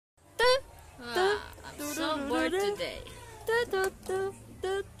today.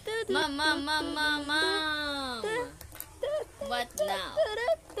 Mom. What now?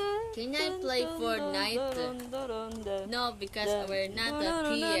 Can I play Fortnite? No, because we're not a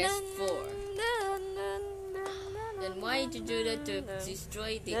PS4. Then why did you do that to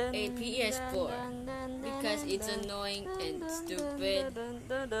destroy the PS4? Because it's annoying and stupid.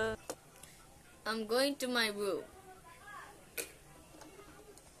 I'm going to my room.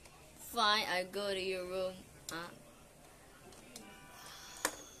 Fine, I go to your room.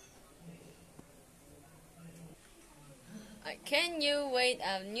 Can you wait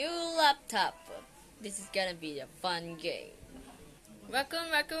a new laptop? This is gonna be a fun game. Raccoon.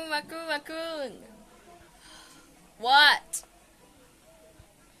 What?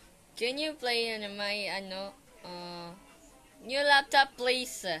 Can you play on my new laptop,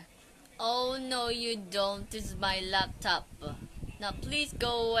 please? Oh no, you don't. This is my laptop. Now please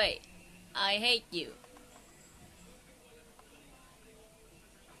go away. I hate you.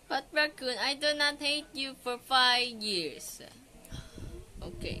 But Raccoon, I do not hate you for 5 years.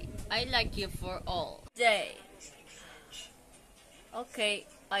 Okay, I like you for all day. Okay,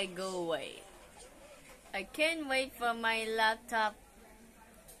 I go away. I can't wait for my laptop.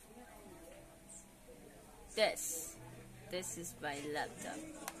 This is my laptop.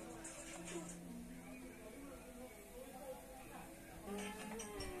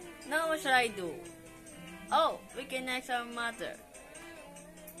 Now what should I do? Oh, we can ask our mother.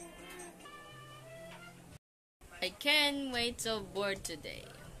 I can't wait, so bored today.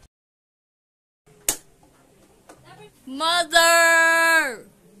 Mother!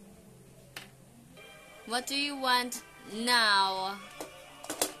 What do you want now?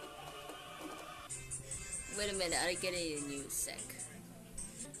 Wait a minute, I get a new sec.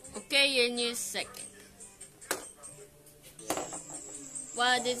 Okay, your new second.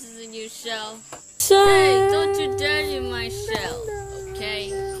 Wow, this is a new shell. Hey, don't you dare use my shell,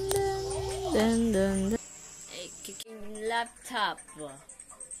 okay? Hey, kicking laptop.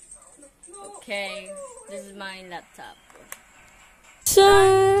 Okay, this is my laptop.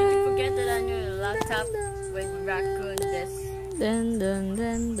 Did you forget that on your laptop with Raccoon this?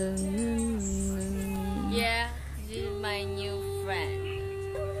 Yeah, this is my new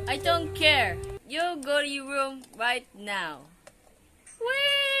friend. I don't care. You go to your room right now.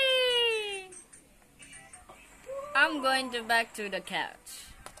 Whee! I'm going back to the couch.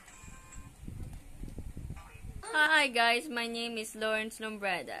 Hi guys, my name is Lawrence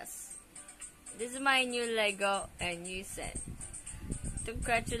Lombredas. This is my new Lego and new set.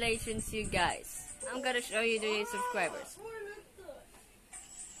 Congratulations you guys. I'm gonna show you the subscribers.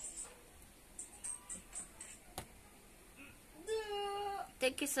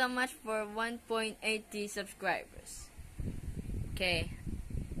 Thank you so much for 1.80 subscribers. Okay,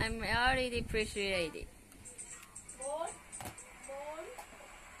 I already appreciate it.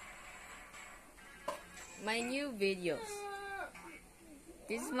 My new videos.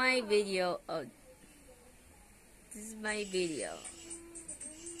 This is my video. Oh, this is my video.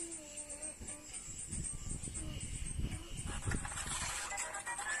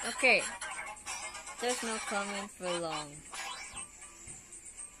 Okay, there's no comment for long.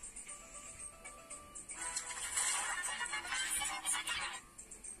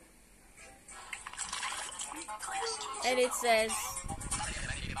 And it says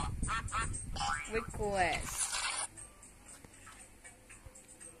request.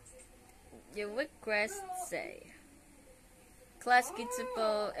 The request say class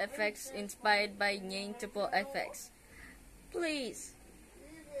Kitsupo FX inspired by Nyingtupo FX. Please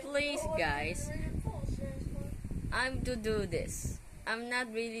guys, I'm to do this. I'm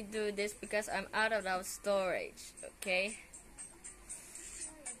not really do this because I'm out of our storage, okay?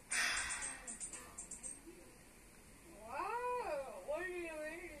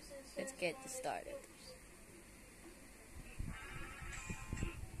 Let's get started.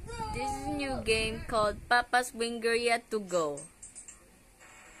 This is a new game called Papa's Wingeria to Go.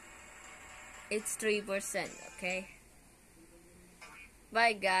 It's 3%, okay?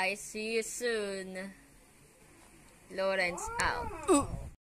 Bye guys, see you soon. Lawrence out.